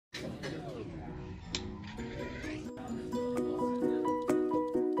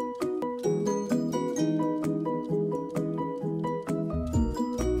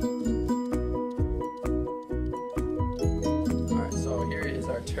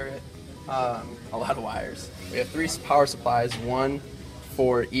turret. A lot of wires. We have 3 power supplies, one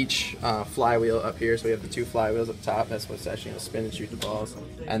for each flywheel up here. So we have the 2 flywheels up top, that's what's actually going to spin and shoot the balls.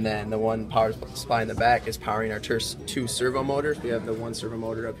 And then the one power supply in the back is powering our 2 servo motors. We have the 1 servo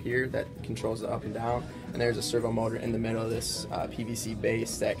motor up here that controls the up and down, and there's a servo motor in the middle of this PVC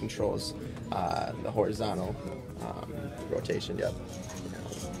base that controls the horizontal rotation. Yep,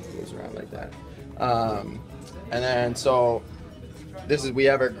 it moves around like that. And then so we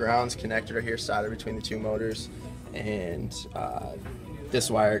have our grounds connector right here, soldered between the 2 motors, and this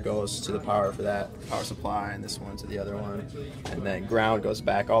wire goes to the power for that power supply, and this one to the other one, and then ground goes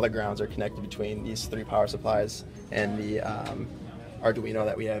back. All the grounds are connected between these 3 power supplies and the Arduino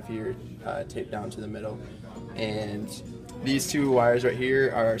that we have here taped down to the middle. And these 2 wires right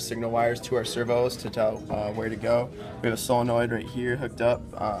here are signal wires to our servos to tell where to go. We have a solenoid right here hooked up,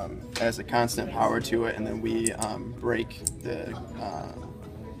 has a constant power to it, and then we break the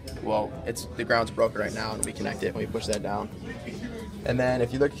the ground's broken right now, and we connect it and we push that down. And then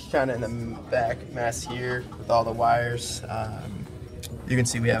if you look kind of in the back mess here with all the wires, you can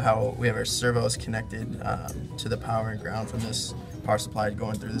see we have our servos connected to the power and ground from this power supply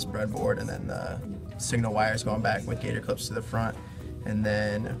going through this breadboard, and then the signal wires going back with gator clips to the front. And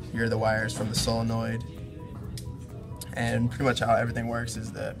then here are the wires from the solenoid. And pretty much how everything works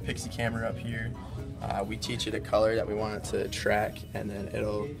is the Pixy camera up here. We teach it a color that we want it to track, and then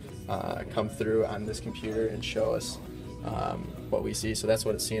it'll come through on this computer and show us what we see. So that's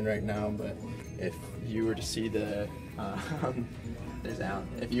what it's seeing right now. But if you were to see the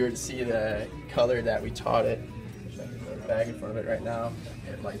if you were to see the color that we taught it, I can put it back in front of it right now,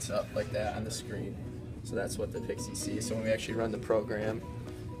 it lights up like that on the screen. So that's what the Pixy sees. So when we actually run the program,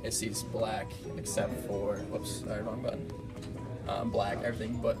 it sees black except for, whoops, sorry, wrong button. Black,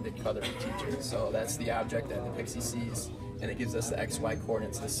 everything but the color we teach it. So that's the object that the Pixy sees, and it gives us the XY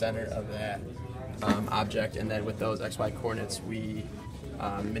coordinates, the center of that object. And then with those XY coordinates, we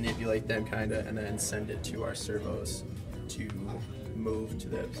manipulate them kind of, and then send it to our servos to move to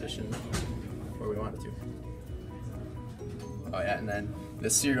the position where we want it to. Oh yeah, and then the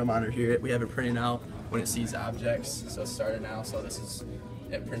serial monitor here, we have it printing out when it sees objects. So it's started now, so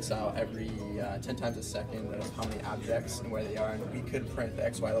it prints out every 10 times a second of how many objects and where they are. And we could print the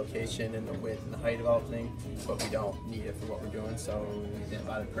XY location and the width and the height of all things, but we don't need it for what we're doing, so we didn't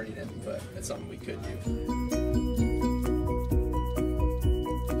bother printing it, but it's something we could do.